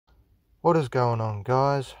What is going on,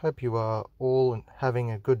 guys? Hope you are all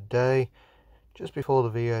having a good day. Just before the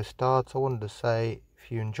video starts, I wanted to say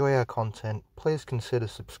if you enjoy our content, please consider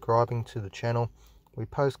subscribing to the channel. We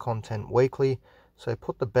post content weekly, so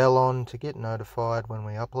put the bell on to get notified when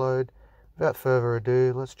we upload. Without further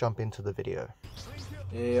ado, let's jump into the video.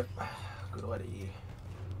 Yep, good idea.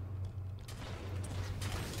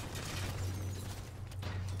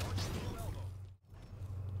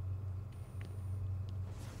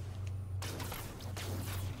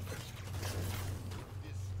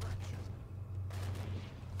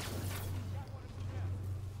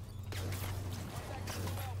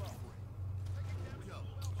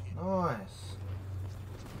 Nice.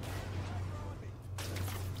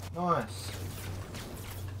 Nice.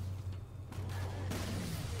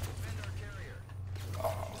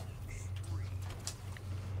 Oh.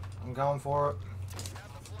 I'm going for it.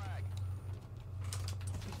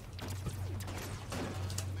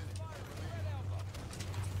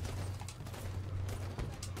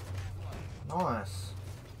 Nice.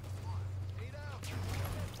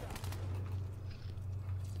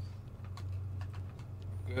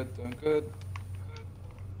 Good, doing good.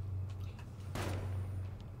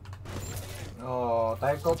 Oh,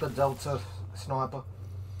 they've got the Delta sniper.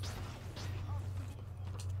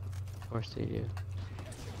 Of course they do.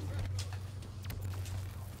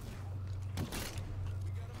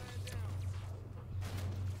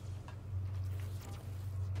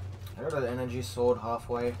 I got an energy sword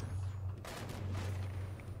halfway.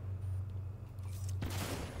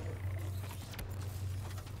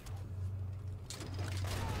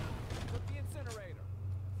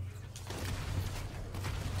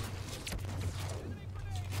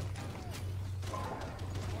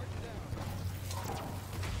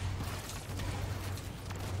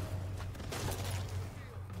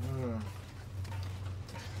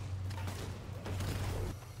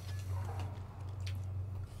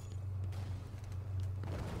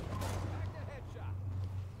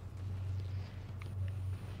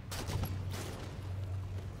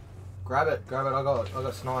 Grab it, I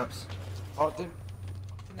got snipes. Oh, didn't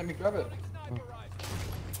let me grab it.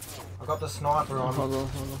 I got the sniper on. Hold on.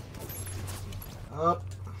 Up.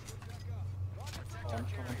 Oh, I'm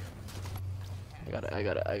trying. I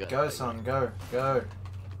got it. Go, son, go.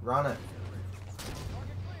 Run it.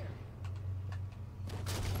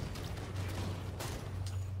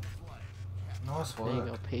 Nice There you work.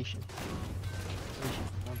 go, patient.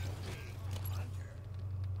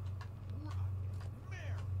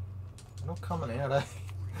 They're not coming out, eh?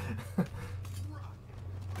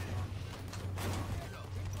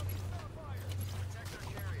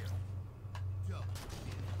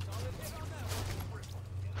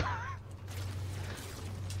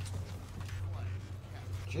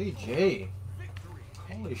 GG.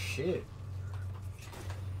 Holy shit.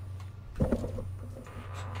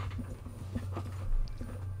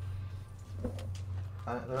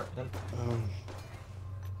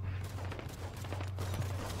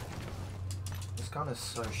 This gun is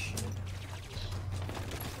so shit.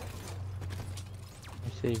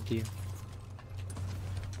 I saved you.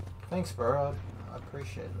 Thanks, bro. I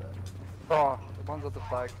appreciate that. Oh, the one's at the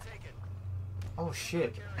flag. Oh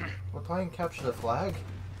shit. We're playing Capture the Flag?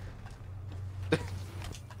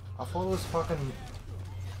 I thought it was fucking...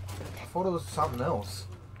 I thought it was something else.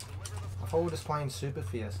 I thought we were just playing Super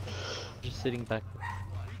Fiesta. Just sitting back.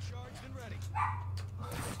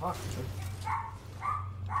 Fuck, dude.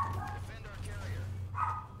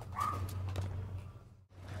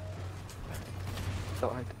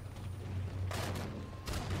 Died.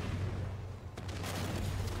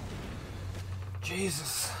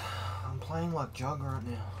 Jesus. I'm playing like Jug right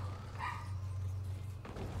now.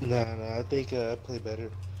 Nah, I think I play better.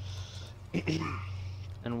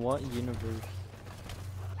 And what universe?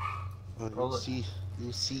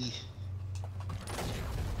 You'll see.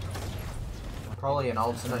 Probably an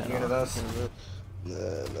alternate universe.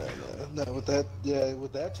 Nah, with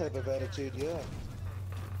that type of attitude, yeah.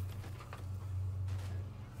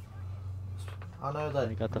 I know I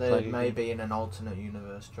got that the there flag may again. be in an alternate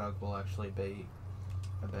universe Jug will actually be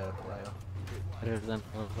a better player. Better than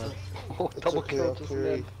all of us. Oh, It's double okay, kill I'll just carry.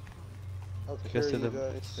 then. I'll Took us carry to you the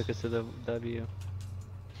guys. W.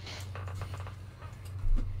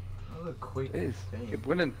 That was a quick Jeez, thing. keep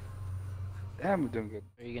winning. Damn, we're doing good.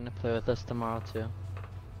 Are you gonna play with us tomorrow too?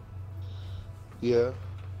 Yeah.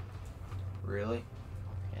 Really?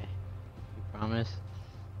 Okay. You promise?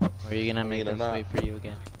 Or are you gonna make I'm us not. wait for you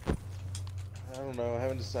again? I don't know. I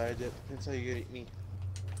haven't decided yet. Depends how you get me.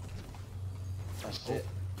 Oh shit.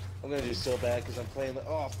 I'm gonna do so bad because I'm playing.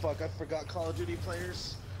 Oh fuck! I forgot Call of Duty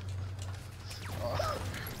players. Oh.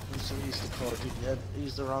 I'm so used to Call of Duty. I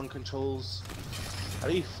used the wrong controls. How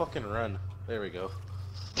do you fucking run? There we go.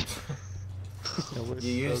 Yeah, we're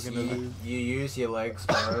You so use gonna lose. you use your legs,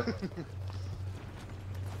 bro.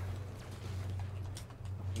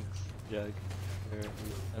 Thanks, Jug, for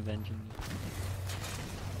avenging me.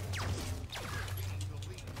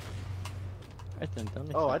 Right then,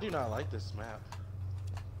 don't Oh, I accept- do not like this map.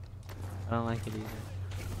 I don't like it either.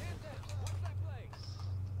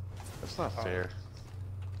 That's not Oh. fair.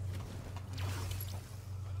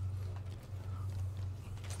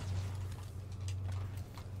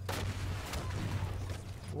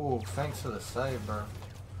 Ooh, thanks for the save, bro.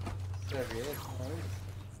 There he is. Nice.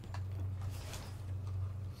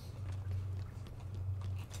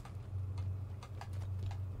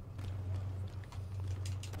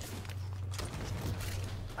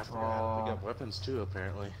 I forgot Aw. we got weapons too,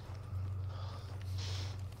 apparently.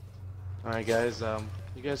 Alright, guys,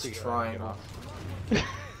 you guys can get Triangle. off.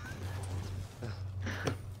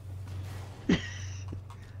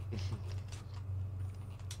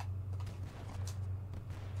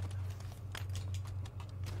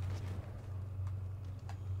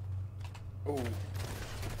 Oh,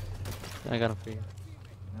 I got him for you.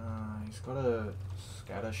 He's got a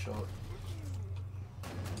scatter shot.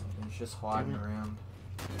 He's just hiding Damn it. around.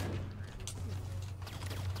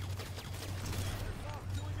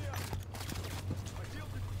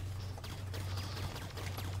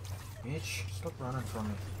 Bitch, stop running from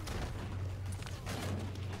me.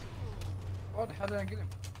 what? How did I get him?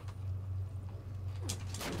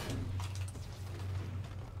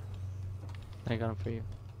 I got him for you.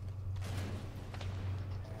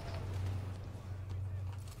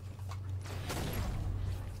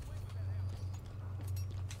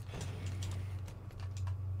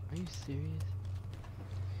 Are you serious?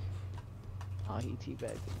 Oh, he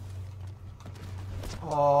teabagged.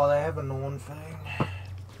 Oh, they have a Norn thing.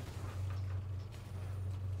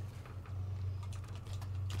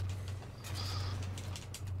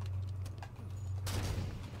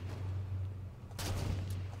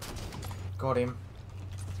 Got him.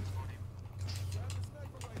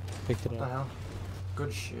 Picked it What the up. hell?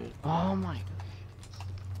 Good shit. Oh my gosh.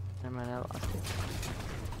 Never mind, I lost it.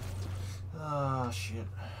 Ah, shit.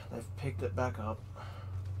 They've picked it back up.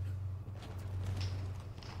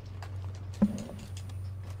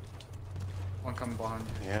 One coming behind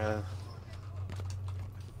you. Yeah.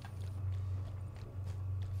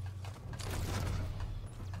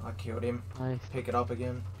 I killed him. Nice. Pick it up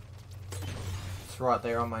again. It's right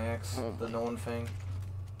there on my X. Oh The Norn thing.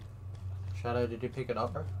 Shadow, did you pick it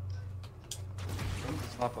up, bro?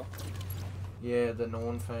 Sniper. Yeah, the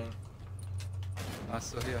Norn thing. Nice,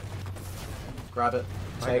 still here. Grab it.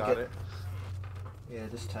 I Take got it. Yeah,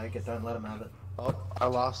 just take it. Don't let him have it. Oh, I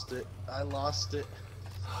lost it. I lost it.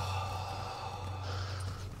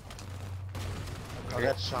 I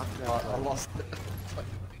got shot down. I lost it.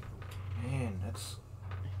 Man, that's...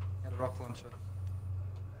 Got a rock launcher.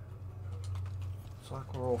 It's like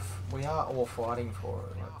we are all fighting for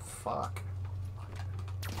it. Like, fuck.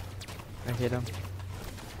 I hit him.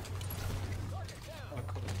 Oh,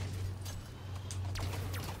 cool.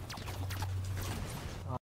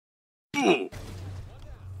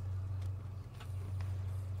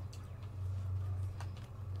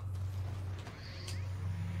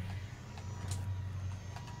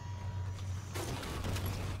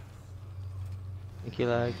 Thank you,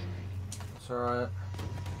 lag. It's alright.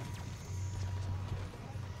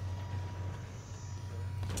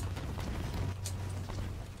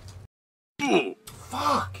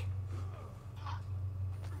 Fuck!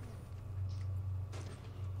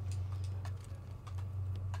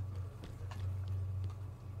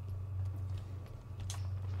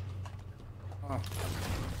 Oh.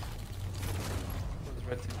 Where's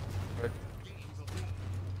red team? Red.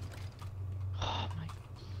 Oh my god.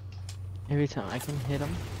 Every time I can hit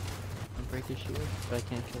him and break his shield, but I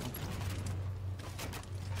can't kill him.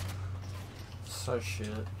 So shit.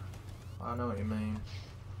 I know what you mean.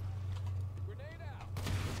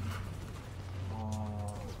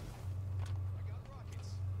 Oh.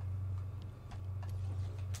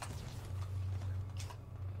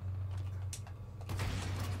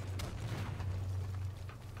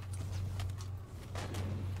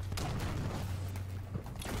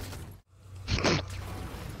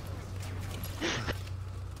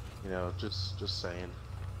 You know, just saying.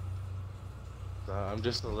 I'm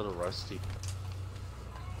just a little rusty.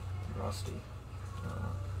 Rusty.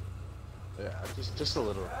 Yeah, just a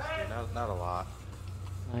little rusty. Not a lot.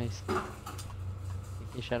 Nice. Thank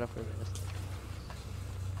you, Shadow, for this.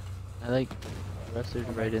 I like rusted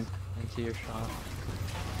right into your shot.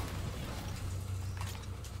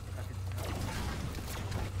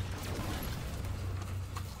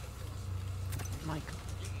 my god.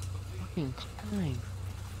 Fucking time.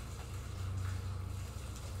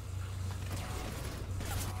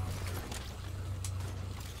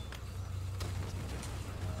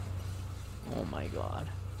 Oh my god.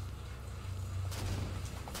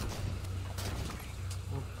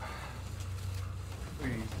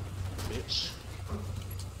 Bitch.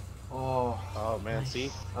 Oh, Oh man, Nice.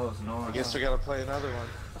 see? that was nice. I guess we gotta play another one.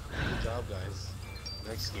 Good job, guys.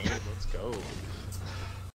 Next game, let's go.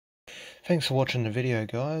 Thanks for watching the video,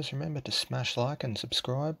 guys. Remember to smash like and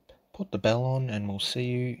subscribe, put the bell on, and we'll see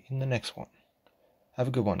you in the next one. Have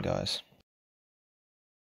a good one, guys.